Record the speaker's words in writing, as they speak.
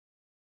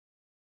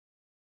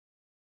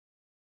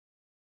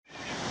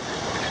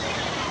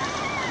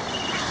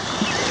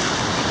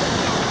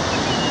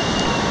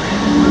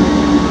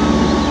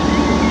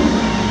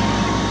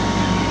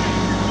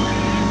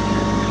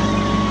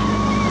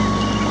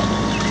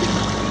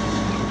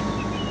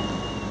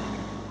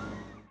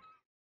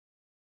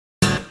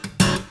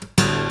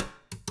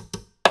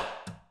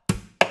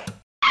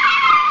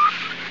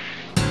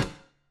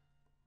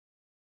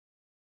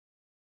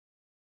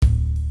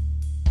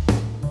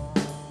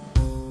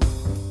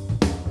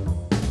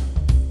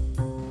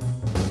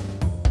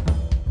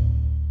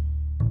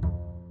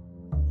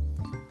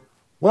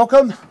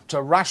Welcome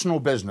to Rational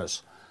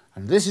Business,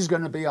 and this is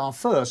going to be our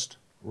first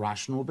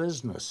Rational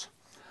Business.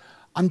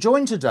 I'm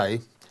joined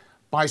today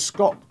by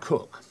Scott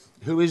Cook,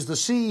 who is the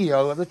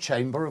CEO of the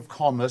Chamber of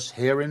Commerce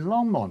here in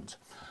Longmont.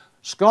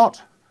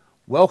 Scott,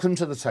 welcome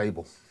to the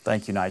table.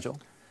 Thank you, Nigel.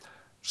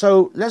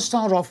 So let's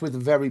start off with the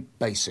very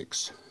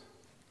basics.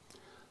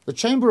 The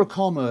Chamber of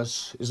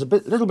Commerce is a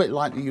little bit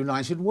like the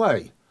United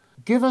Way.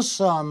 Give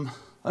us an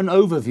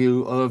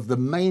overview of the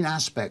main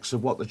aspects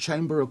of what the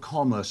Chamber of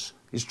Commerce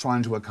is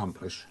trying to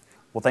accomplish.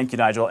 Well, thank you,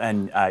 Nigel.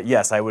 And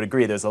yes, I would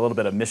agree. There's a little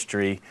bit of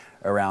mystery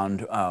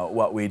around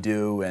what we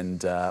do.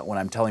 And when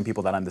I'm telling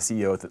people that I'm the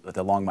CEO at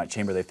the Longmont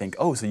Chamber, they think,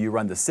 oh, so you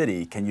run the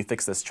city. Can you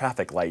fix this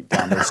traffic light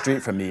down the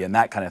street from me and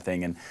that kind of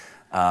thing?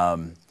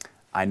 And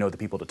I know the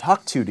people to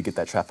talk to get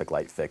that traffic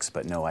light fixed,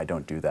 but no, I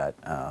don't do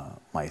that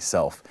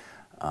myself.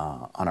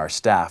 On our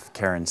staff,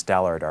 Karen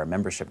Stallard, our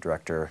membership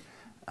director,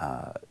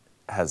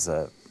 has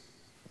a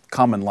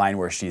common line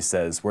where she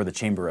says, we're the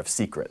Chamber of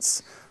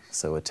Secrets.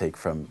 So a take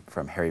from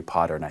Harry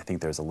Potter, and I think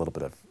there's a little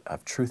bit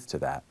of truth to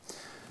that.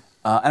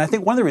 And I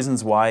think one of the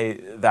reasons why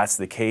that's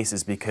the case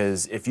is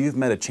because if you've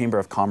met a Chamber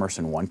of Commerce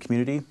in one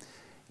community,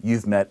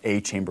 you've met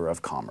a Chamber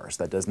of Commerce.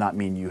 That does not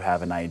mean you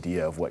have an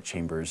idea of what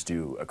chambers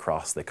do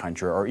across the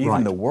country or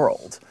even the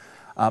world.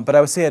 But I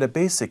would say at a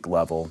basic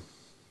level,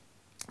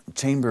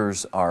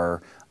 chambers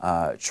are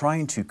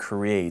trying to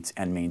create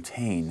and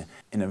maintain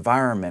an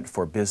environment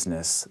for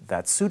business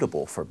that's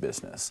suitable for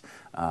business.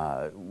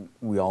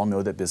 We all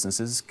know that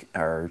businesses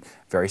are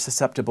very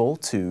susceptible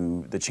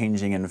to the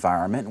changing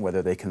environment,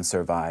 whether they can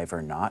survive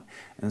or not.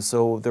 And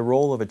so the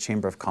role of a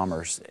Chamber of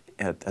Commerce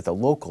at the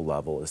local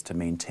level is to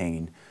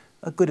maintain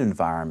a good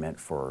environment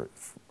for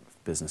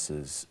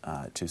businesses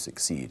to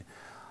succeed.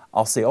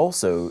 I'll say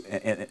also,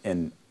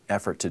 in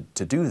effort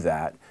to do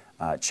that,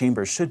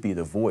 chambers should be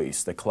the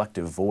voice, the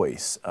collective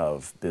voice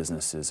of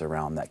businesses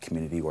around that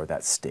community or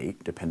that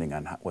state, depending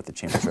on what the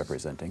chamber is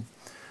representing,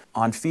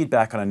 on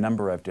feedback on a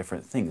number of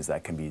different things.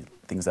 That can be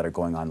things that are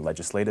going on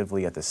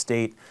legislatively at the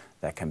state,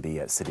 that can be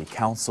at city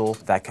council,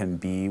 that can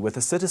be with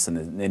a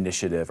citizen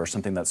initiative or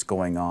something that's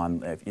going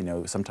on. You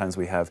know, sometimes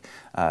we have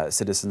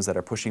citizens that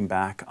are pushing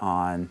back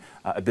on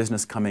a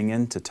business coming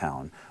into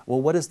town.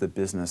 Well, what does the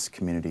business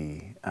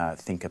community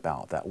think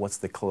about that? What's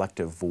the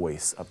collective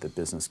voice of the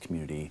business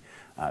community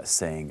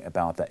saying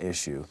about that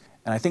issue?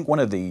 And I think one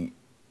of the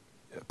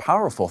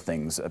powerful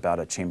things about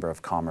a Chamber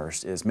of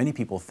Commerce is many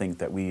people think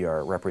that we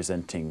are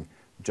representing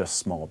just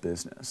small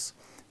business.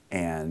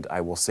 And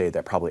I will say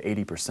that probably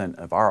 80%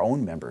 of our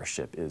own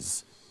membership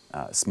is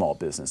small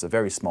business, a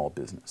very small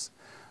business.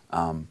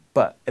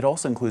 But it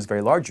also includes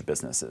very large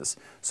businesses.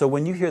 So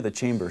when you hear the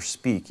Chamber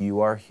speak,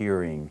 you are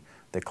hearing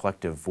the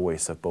collective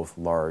voice of both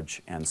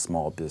large and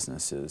small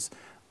businesses.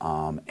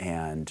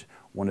 And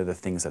one of the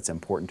things that's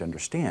important to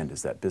understand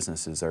is that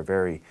businesses are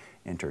very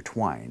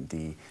intertwined.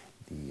 The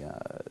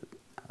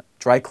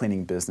dry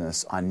cleaning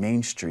business on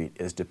Main Street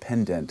is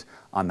dependent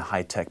on the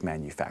high-tech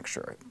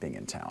manufacturer being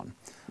in town.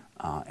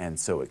 And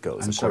so it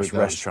goes. And of course,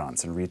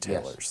 restaurants and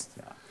retailers.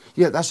 Yes.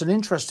 Yeah, that's an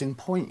interesting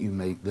point you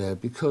make there,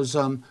 because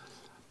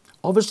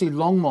obviously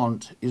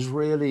Longmont is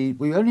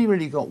we only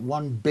really got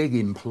one big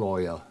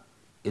employer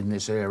in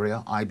this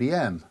area,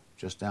 IBM,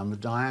 just down the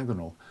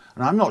diagonal.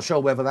 And I'm not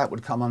sure whether that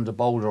would come under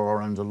Boulder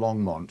or under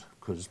Longmont,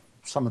 because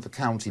some of the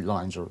county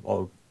lines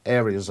or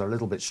areas are a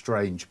little bit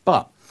strange.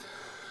 But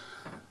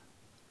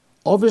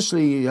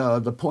obviously,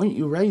 the point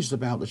you raised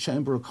about the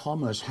Chamber of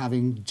Commerce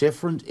having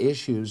different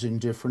issues in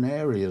different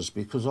areas,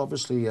 because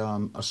obviously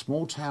a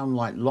small town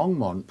like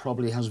Longmont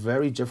probably has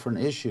very different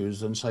issues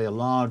than, say, a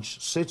large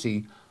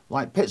city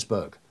like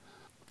Pittsburgh.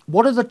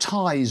 What are the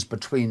ties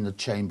between the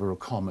Chamber of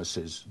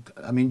Commerces?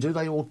 I mean,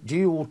 do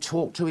you all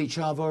talk to each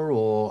other,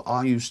 or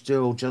are you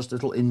still just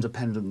little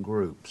independent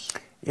groups?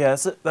 Yeah,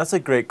 that's a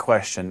great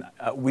question.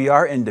 We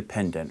are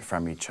independent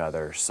from each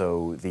other.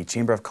 So the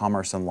Chamber of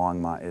Commerce in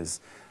Longmont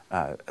is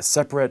a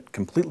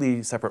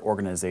completely separate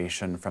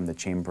organization from the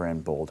Chamber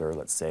in Boulder,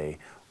 let's say,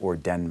 or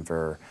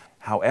Denver.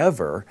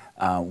 However,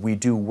 we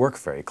do work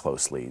very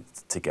closely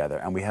together,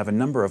 and we have a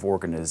number of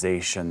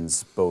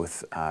organizations,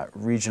 both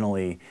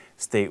regionally,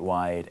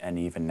 statewide, and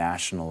even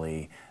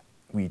nationally,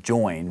 we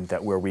join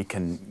where we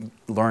can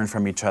learn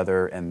from each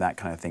other and that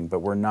kind of thing. But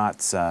we're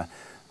not,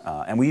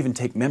 and we even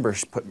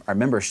put our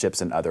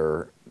memberships in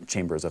other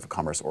chambers of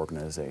commerce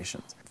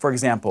organizations. For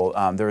example,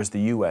 there is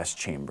the U.S.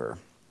 Chamber.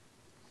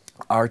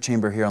 Our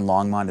chamber here in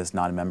Longmont is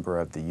not a member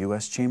of the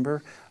U.S.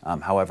 Chamber.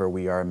 However,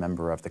 we are a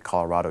member of the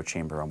Colorado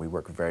Chamber, and we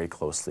work very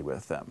closely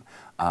with them.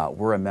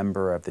 We're a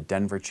member of the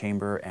Denver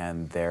Chamber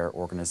and their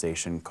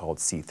organization called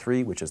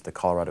C3, which is the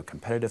Colorado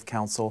Competitive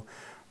Council.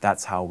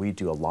 That's how we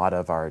do a lot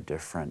of our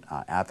different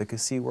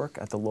advocacy work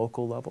at the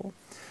local level.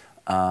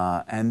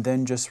 And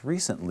then just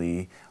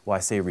recently, well,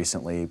 I say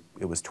recently,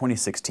 it was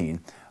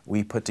 2016,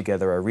 we put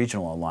together a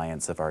regional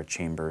alliance of our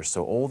chambers.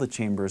 So all the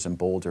chambers in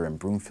Boulder and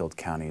Broomfield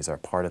counties are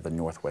part of the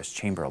Northwest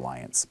Chamber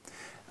Alliance.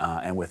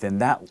 And within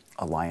that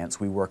alliance,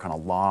 we work on a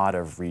lot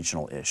of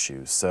regional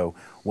issues. So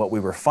what we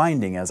were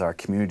finding as our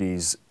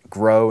communities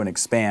grow and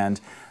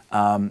expand,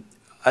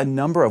 A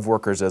number of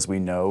workers, as we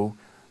know,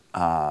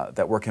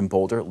 that work in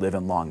Boulder live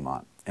in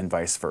Longmont and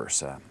vice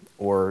versa,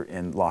 or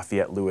in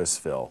Lafayette,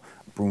 Louisville,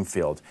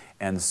 Broomfield.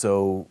 And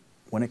so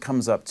when it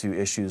comes up to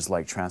issues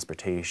like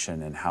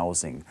transportation and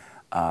housing,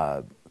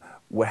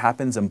 what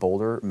happens in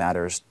Boulder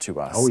matters to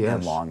us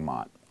in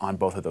Longmont on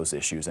both of those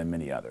issues and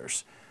many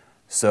others.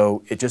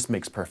 So it just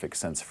makes perfect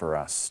sense for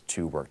us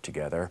to work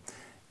together.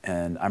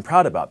 And I'm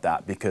proud about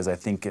that because I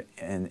think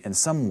in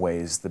some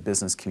ways the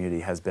business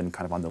community has been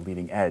kind of on the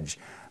leading edge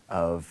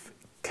of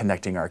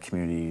connecting our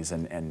communities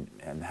and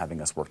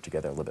having us work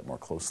together a little bit more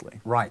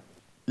closely. Right.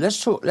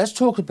 Let's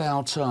talk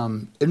about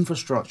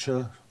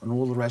infrastructure and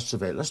all the rest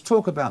of it. Let's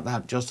talk about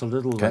that just a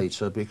little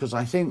later, because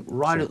I think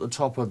at the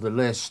top of the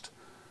list,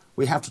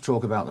 we have to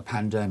talk about the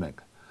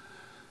pandemic.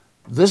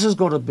 This has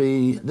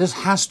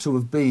to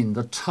have been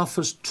the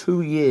toughest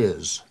 2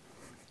 years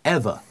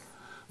ever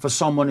for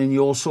someone in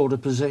your sort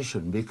of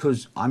position,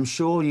 because I'm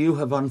sure you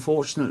have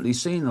unfortunately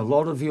seen a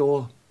lot of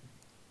your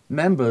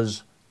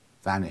members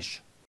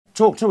vanish.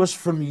 Talk to us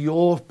from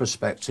your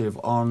perspective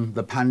on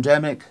the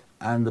pandemic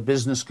and the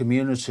business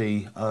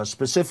community,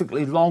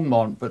 specifically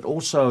Longmont, but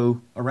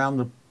also around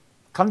the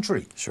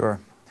country. Sure.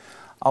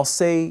 I'll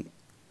say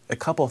a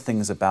couple of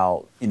things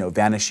about,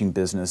 vanishing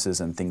businesses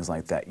and things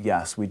like that.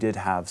 Yes, we did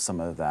have some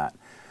of that.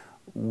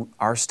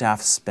 Our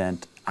staff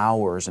spent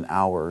hours and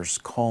hours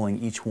calling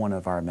each one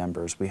of our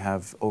members. We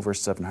have over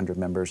 700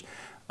 members,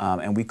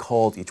 and we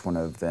called each one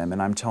of them.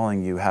 And I'm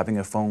telling you, having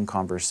a phone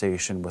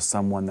conversation with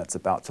someone that's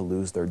about to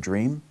lose their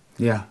dream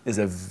is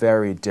a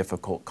very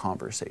difficult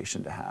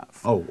conversation to have.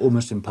 Oh,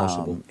 almost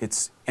impossible.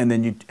 And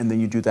then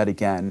you do that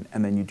again,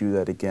 and then you do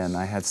that again.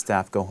 I had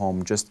staff go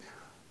home just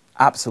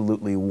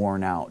absolutely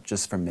worn out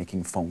just from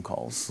making phone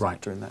calls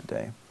during that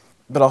day.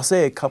 But I'll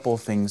say a couple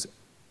of things.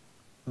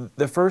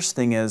 The first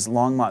thing is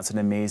Longmont's an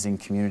amazing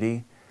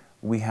community.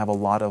 We have a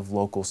lot of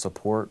local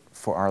support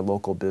for our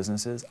local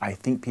businesses. I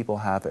think people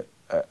have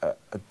a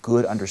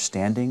good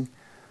understanding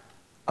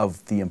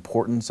of the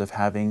importance of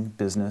having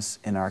business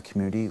in our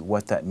community,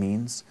 what that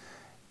means.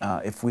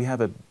 If we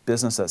have a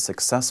business that's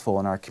successful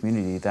in our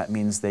community, that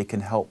means they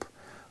can help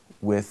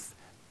with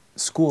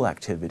school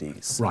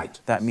activities. Right.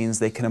 That means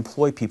they can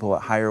employ people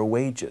at higher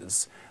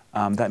wages.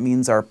 That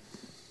means our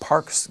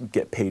parks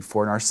get paid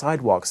for and our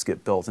sidewalks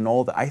get built and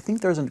all that. I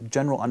think there's a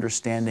general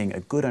understanding,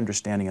 a good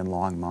understanding in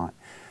Longmont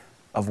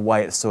of why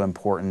it's so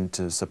important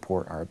to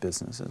support our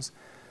businesses.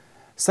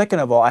 Second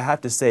of all, I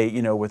have to say,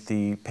 with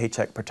the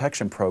Paycheck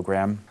Protection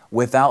Program,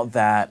 without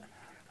that,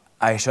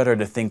 I shudder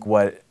to think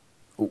what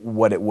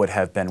it would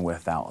have been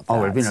without that.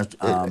 Oh, it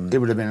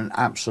would have been an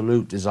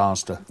absolute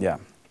disaster. Yeah.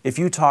 If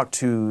you talk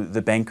to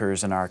the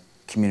bankers in our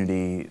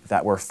community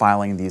that were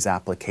filing these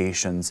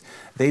applications,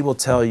 they will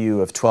tell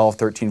you of 12,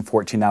 13,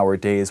 14-hour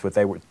days where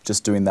they were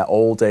just doing that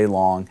all day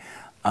long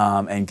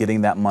and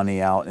getting that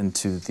money out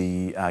into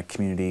the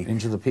community.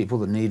 Into the people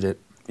that need it.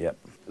 Yep.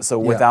 So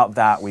without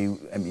that,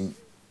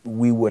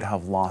 we would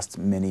have lost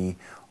many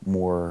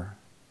more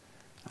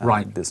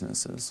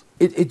businesses.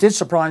 It did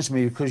surprise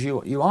me because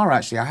you are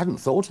actually, I hadn't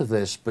thought of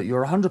this, but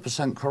you're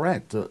 100%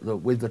 correct that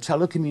with the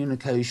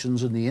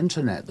telecommunications and the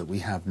internet that we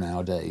have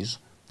nowadays,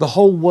 the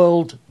whole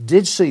world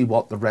did see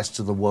what the rest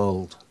of the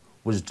world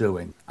was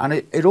doing. And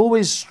it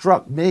always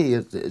struck me,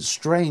 it's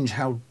strange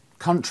how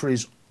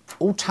countries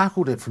all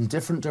tackled it from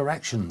different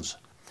directions.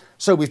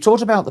 So we've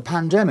talked about the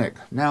pandemic.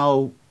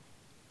 Now,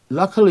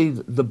 luckily,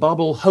 the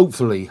bubble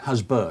hopefully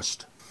has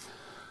burst.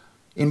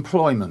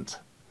 Employment.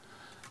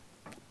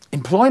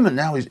 Employment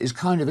now is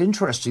kind of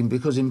interesting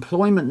because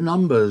employment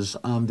numbers,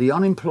 the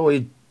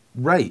unemployed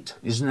rate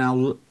is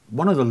now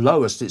one of the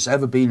lowest it's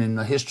ever been in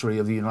the history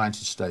of the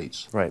United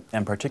States. Right,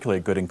 and particularly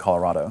good in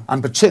Colorado.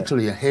 And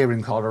particularly here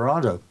in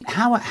Colorado.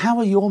 How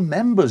are your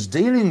members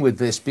dealing with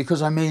this?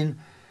 Because,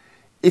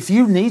 if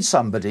you need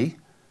somebody,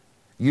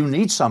 you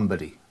need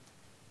somebody,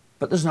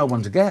 but there's no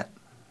one to get.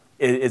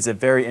 It's a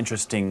very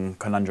interesting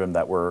conundrum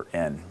that we're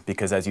in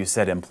because, as you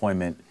said,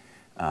 employment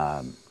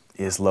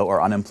is low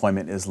or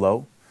unemployment is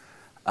low.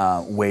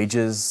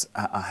 Wages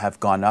have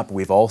gone up.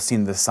 We've all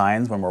seen the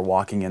signs when we're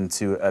walking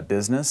into a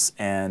business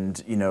and,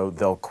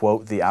 they'll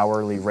quote the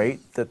hourly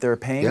rate that they're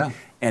paying.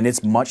 And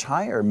it's much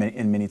higher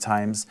in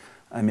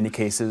many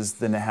cases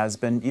than it has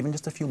been even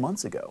just a few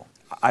months ago.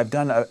 I've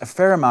done a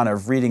fair amount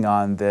of reading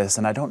on this,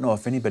 and I don't know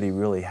if anybody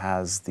really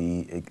has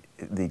the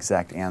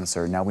exact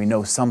answer. Now, we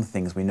know some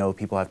things. We know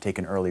people have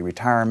taken early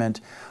retirement.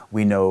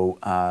 We know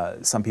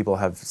some people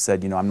have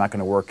said, I'm not going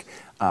to work,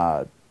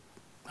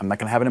 I'm not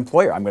going to have an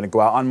employer. I'm going to go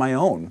out on my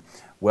own.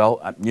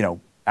 Well,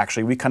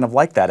 actually, we kind of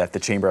like that at the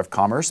Chamber of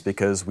Commerce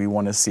because we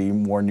want to see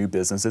more new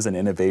businesses and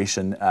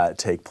innovation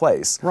take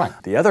place. Right.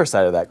 The other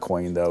side of that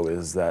coin, though,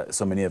 is that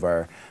so many of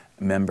our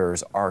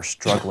members are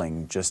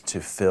struggling just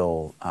to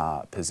fill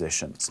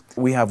positions.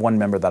 We have one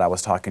member that I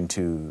was talking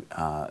to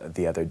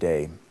the other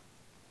day.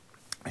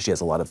 She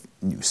has a lot of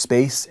new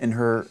space in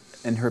her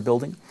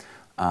building.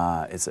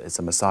 It's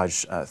a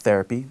massage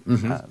therapy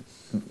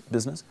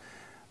business.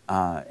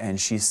 And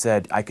she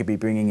said, I could be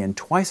bringing in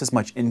twice as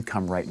much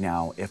income right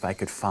now if I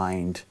could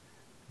find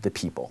the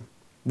people.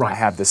 Right. I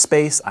have the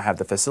space, I have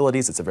the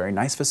facilities. It's a very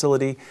nice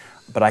facility,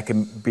 but I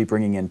can be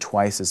bringing in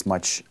twice as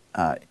much,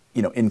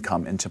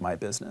 income into my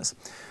business.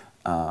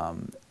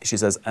 She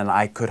says, and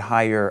I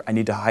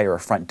need to hire a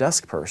front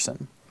desk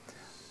person,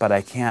 but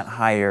I can't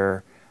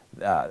hire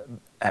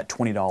at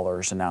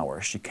 $20 an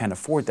hour. She can't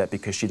afford that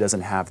because she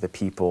doesn't have the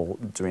people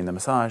doing the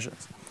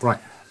massages. Right.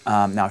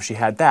 Now, if she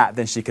had that,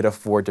 then she could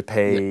afford to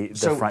pay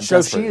the front desk So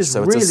person. she is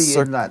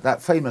really in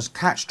that famous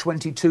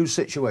catch-22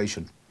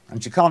 situation.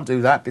 And she can't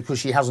do that because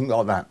she hasn't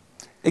got that.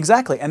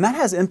 Exactly. And that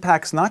has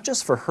impacts not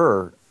just for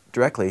her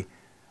directly,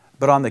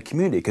 but on the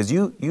community. Because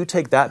you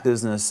take that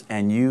business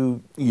and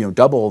you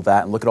double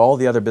that and look at all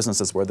the other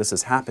businesses where this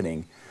is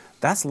happening,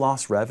 that's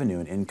lost revenue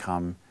and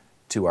income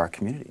to our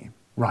community.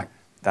 Right.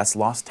 That's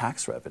lost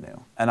tax revenue.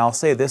 And I'll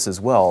say this as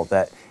well,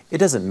 that it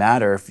doesn't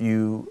matter if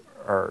you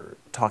are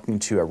talking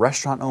to a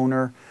restaurant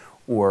owner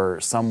or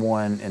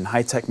someone in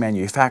high-tech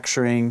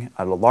manufacturing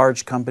at a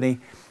large company,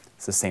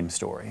 it's the same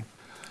story.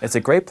 It's a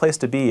great place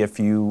to be if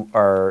you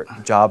are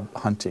job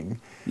hunting.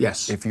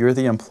 Yes. If you're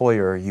the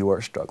employer, you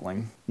are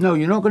struggling. No,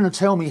 you're not going to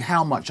tell me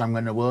how much I'm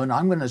going to earn.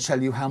 I'm going to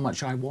tell you how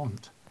much I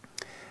want.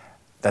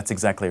 That's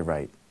exactly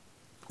right.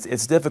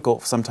 It's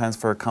difficult sometimes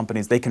for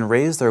companies. They can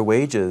raise their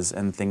wages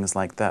and things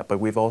like that, but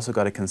we've also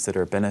got to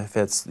consider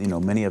benefits.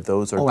 Many of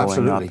those are going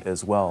absolutely. up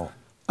as well.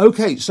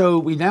 Okay, so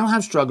we now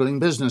have struggling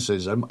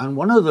businesses, and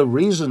one of the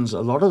reasons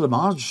a lot of them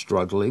are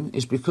struggling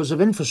is because of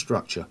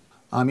infrastructure.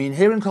 I mean,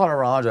 here in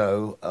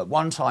Colorado, at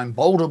one time,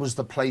 Boulder was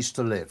the place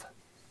to live.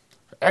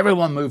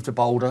 Everyone moved to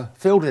Boulder,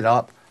 filled it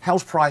up,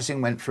 house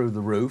pricing went through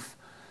the roof.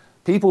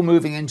 People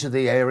moving into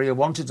the area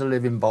wanted to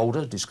live in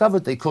Boulder,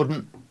 discovered they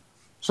couldn't.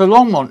 So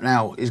Longmont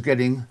now is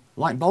getting,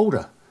 like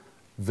Boulder,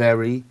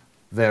 very,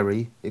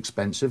 very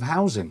expensive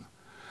housing,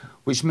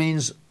 which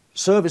means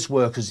service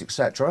workers,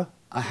 etc.,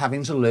 are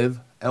having to live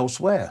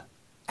elsewhere.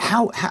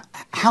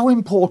 How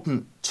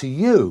important to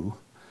you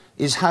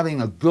is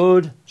having a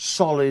good,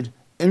 solid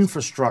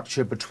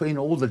infrastructure between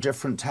all the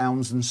different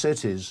towns and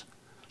cities,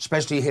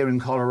 especially here in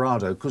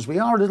Colorado, because we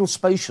are a little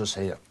spacious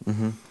here?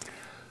 Mm-hmm.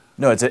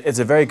 No, it's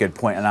a very good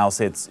point, and I'll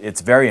say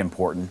it's very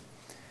important.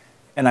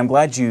 And I'm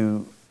glad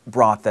you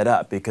brought that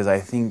up because I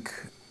think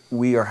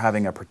we are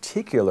having a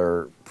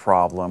particular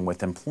problem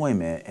with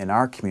employment in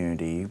our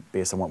community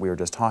based on what we were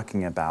just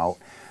talking about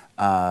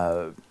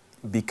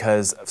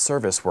because of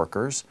service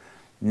workers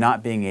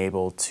not being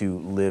able to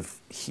live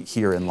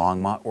here in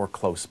Longmont or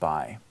close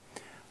by.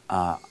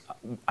 I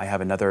have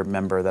another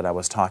member that I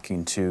was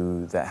talking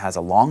to that has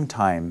a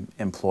longtime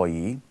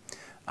employee.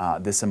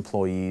 This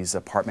employee's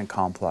apartment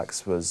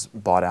complex was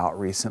bought out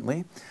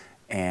recently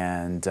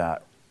and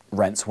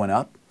rents went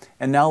up.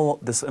 And now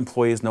this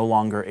employee is no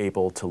longer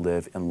able to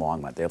live in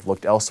Longmont. They have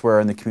looked elsewhere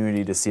in the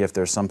community to see if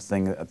there's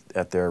something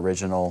at their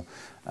original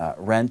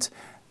rent.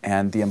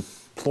 And the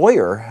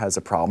employer has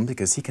a problem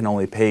because he can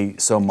only pay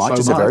so much.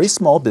 It's a very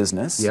small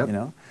business,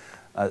 Yep.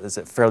 It's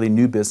a fairly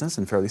new business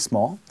and fairly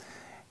small.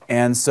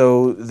 And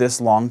so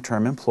this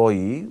long-term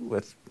employee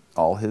with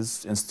all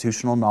his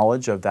institutional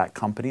knowledge of that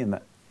company and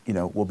that,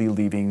 will be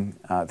leaving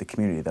the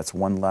community. That's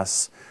one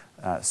less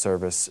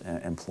service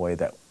employee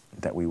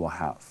that we will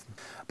have.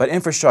 But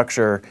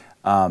infrastructure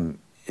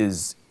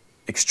is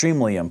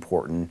extremely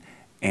important,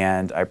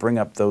 and I bring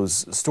up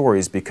those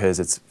stories because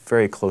it's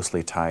very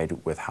closely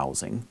tied with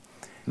housing.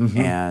 Mm-hmm.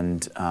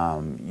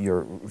 And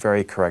you're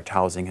very correct,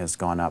 housing has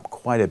gone up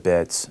quite a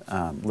bit,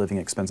 living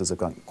expenses have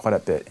gone quite a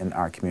bit in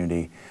our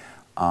community,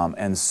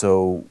 and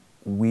so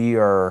we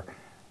are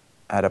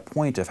at a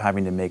point of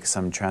having to make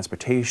some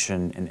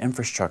transportation and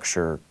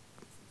infrastructure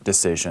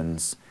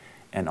decisions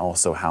and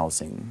also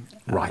housing.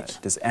 Right.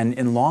 And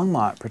in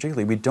Longmont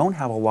particularly, we don't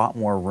have a lot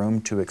more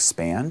room to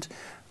expand.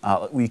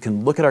 We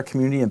can look at our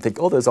community and think,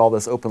 oh, there's all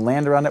this open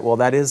land around it. Well,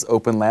 that is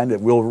open land.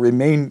 It will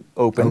remain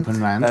open.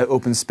 Open land.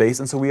 Open space.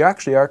 And so we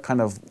actually are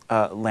kind of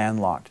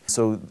landlocked.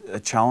 So a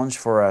challenge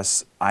for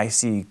us, I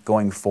see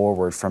going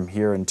forward from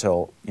here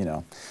until,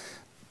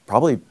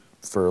 probably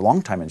for a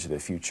long time into the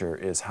future,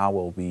 is how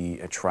will we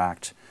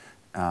attract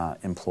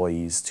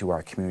employees to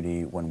our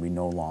community when we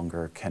no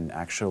longer can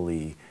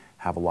actually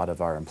have a lot of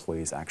our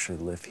employees actually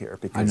live here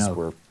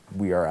because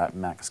we are at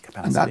max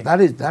capacity.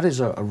 And that is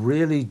a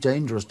really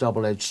dangerous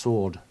double-edged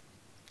sword,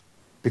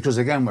 because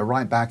again we're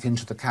right back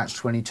into the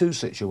catch-22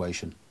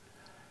 situation,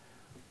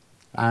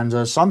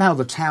 and somehow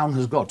the town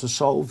has got to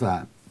solve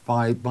that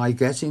by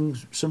getting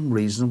some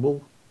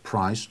reasonable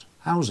priced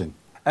housing.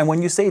 And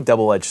when you say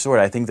double-edged sword,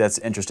 I think that's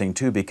interesting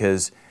too,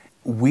 because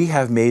we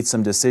have made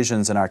some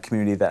decisions in our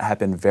community that have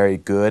been very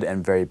good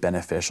and very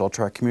beneficial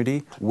to our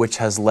community, which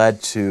has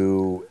led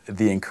to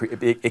the increase.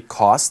 It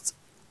costs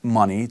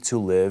money to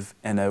live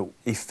in an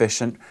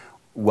efficient,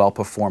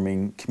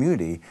 well-performing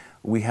community.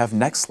 We have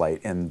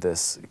NextLight in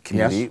this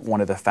community, yes.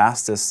 One of the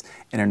fastest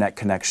internet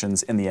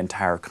connections in the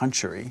entire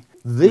country.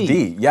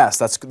 Yes,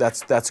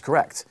 that's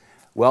correct.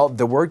 Well,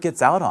 the word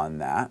gets out on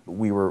that.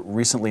 We were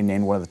recently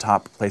named one of the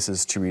top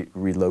places to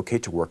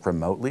relocate to work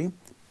remotely,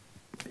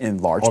 in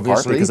large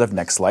part because of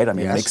NextLight. I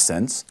mean, yes. It makes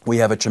sense. We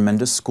have a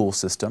tremendous school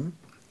system.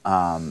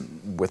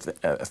 with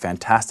a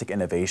fantastic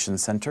innovation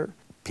center.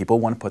 People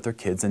want to put their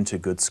kids into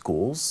good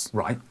schools.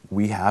 Right.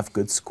 We have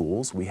good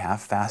schools. We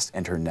have fast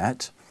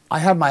internet. I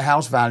had my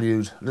house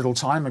valued a little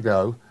time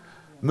ago,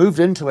 moved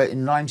into it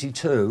in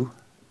 '92.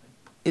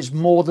 It's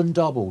more than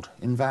doubled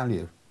in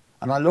value.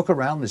 And I look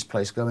around this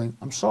place going,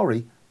 I'm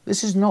sorry,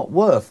 this is not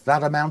worth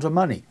that amount of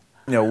money.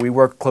 You know, we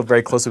work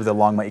very closely with the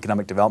Longmont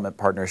Economic Development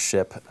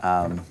Partnership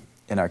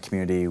in our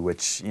community,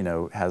 which, you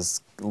know,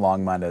 has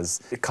Longmont as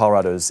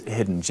Colorado's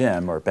hidden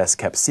gem or best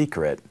kept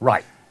secret.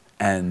 Right.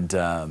 And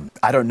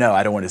I don't know,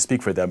 I don't want to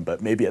speak for them,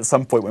 but maybe at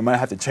some point we might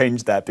have to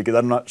change that because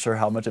I'm not sure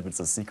how much of it's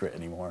a secret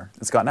anymore.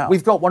 It's gone out.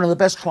 We've got one of the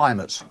best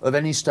climates of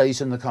any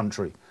state in the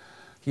country.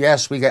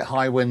 Yes, we get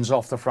high winds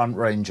off the Front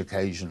Range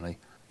occasionally.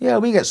 Yeah,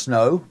 we get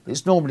snow.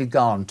 It's normally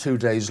gone 2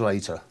 days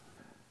later.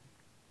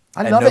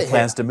 I love it here. And no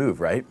plans to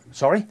move, right?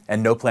 Sorry?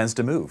 And no plans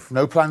to move.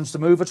 No plans to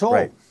move at all.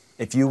 Right.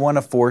 If you want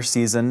a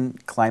 4-season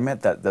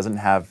climate that doesn't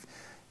have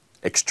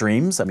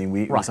extremes, I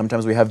mean,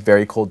 sometimes we have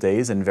very cold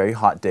days and very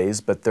hot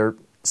days, but they're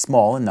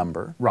small in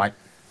number. Right.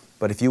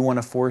 But if you want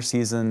a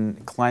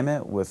 4-season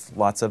climate with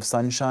lots of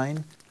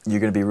sunshine, you're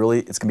going to be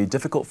it's going to be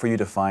difficult for you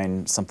to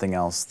find something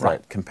else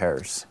that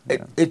compares.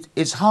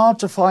 It's hard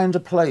to find a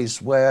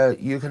place where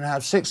you can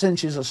have 6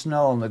 inches of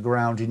snow on the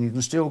ground and you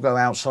can still go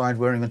outside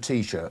wearing a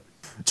t-shirt.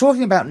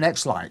 Talking about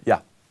Nextlight.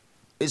 Yeah.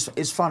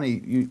 It's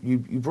funny,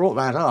 you brought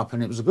that up,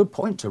 and it was a good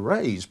point to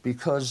raise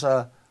because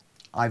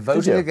I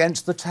voted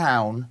against the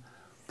town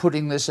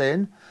putting this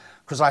in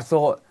because I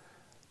thought,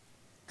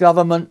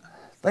 government,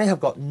 they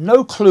have got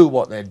no clue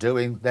what they're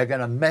doing. They're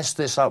going to mess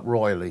this up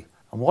royally.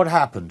 And what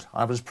happened?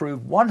 I was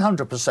proved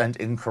 100%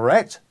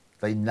 incorrect.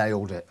 They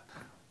nailed it.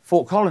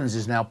 Fort Collins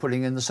is now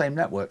putting in the same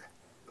network.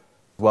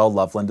 Well,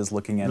 Loveland is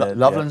looking at it.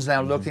 Loveland's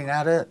now looking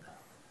at it.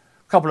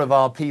 A couple of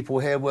our people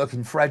here work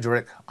in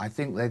Frederick. I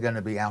think they're going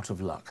to be out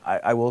of luck.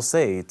 I will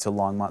say, to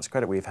Longmont's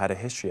credit, we've had a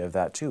history of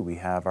that too. We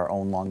have our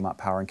own Longmont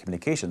Power and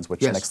Communications,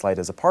 which Nextlight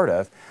is a part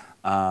of.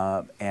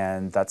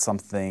 And that's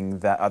something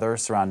that other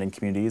surrounding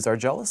communities are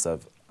jealous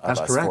of us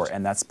for.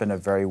 And that's been a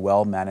very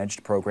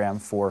well-managed program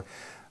for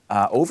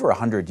over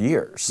 100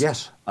 years.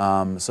 Yes.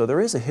 So there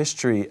is a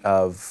history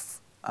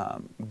of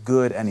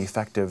good and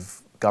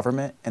effective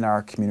government in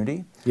our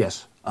community.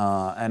 Yes.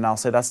 And I'll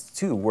say that's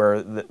too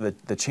where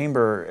the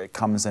chamber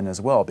comes in as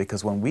well,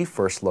 because when we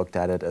first looked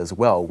at it as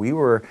well, we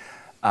were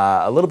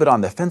a little bit on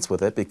the fence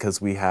with it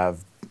because we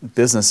have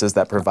businesses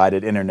that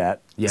provided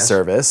internet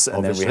service,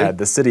 and then we had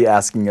the city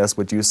asking us,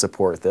 would you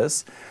support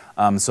this?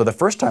 So the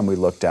first time we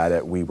looked at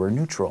it, we were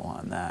neutral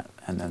on that,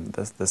 and then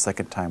the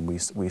second time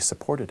we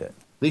supported it.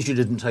 At least you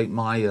didn't take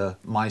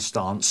my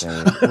stance.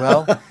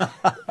 Well,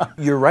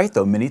 you're right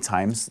though. Many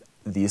times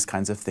these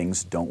kinds of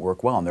things don't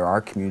work well, and there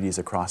are communities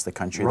across the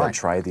country that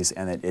try these,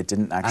 and it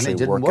didn't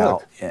actually work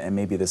out. And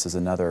maybe this is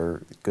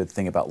another good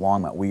thing about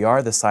Longmont. We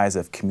are the size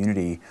of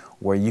community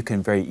where you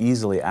can very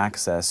easily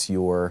access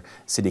your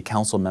city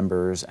council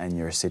members and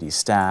your city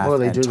staff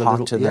and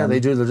talk to them. Yeah, they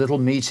do the little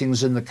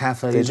meetings in the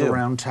cafes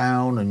around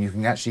town, and you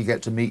can actually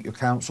get to meet your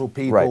council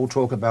people,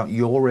 talk about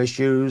your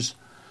issues,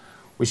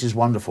 which is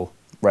wonderful.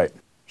 Right.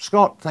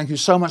 Scott, thank you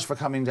so much for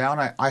coming down.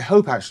 I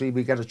hope actually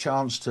we get a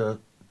chance to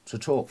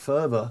talk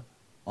further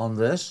on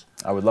this.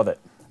 I would love it.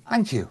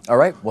 Thank you. All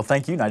right. Well,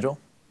 thank you, Nigel.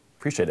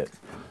 Appreciate it.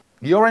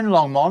 You're in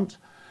Longmont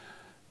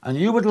and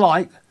you would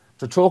like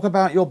to talk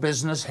about your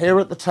business here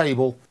at the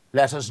table,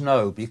 let us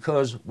know,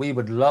 because we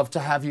would love to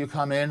have you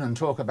come in and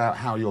talk about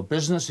how your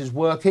business is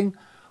working,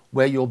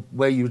 where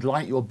you'd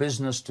like your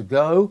business to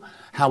go,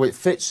 how it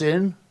fits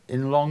in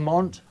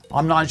Longmont.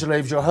 I'm Nigel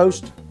Aves, your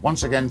host.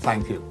 Once again,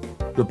 thank you.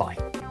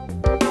 Goodbye.